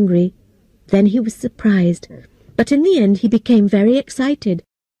was angry. Then he was surprised. But in the end he became very excited.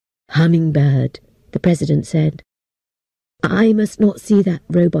 "Hummingbird," the president said. "I must not see that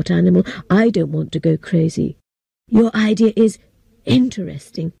robot animal. I don't want to go crazy. Your idea is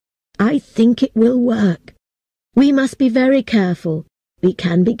interesting. I think it will work. We must be very careful. We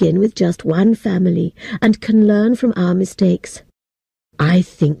can begin with just one family and can learn from our mistakes. I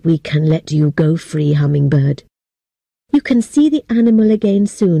think we can let you go free, Hummingbird." "You can see the animal again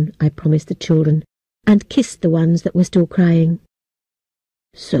soon," I promised the children, and kissed the ones that were still crying.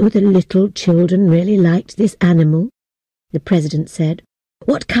 "So the little children really liked this animal?" the president said.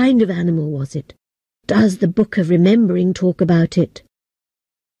 "What kind of animal was it? Does the Book of Remembering talk about it?"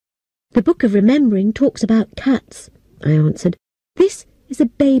 "The Book of Remembering talks about cats," I answered. "This is a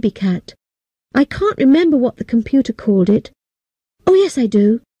baby cat. I can't remember what the computer called it. Oh, yes, I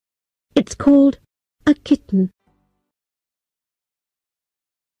do. It's called a kitten."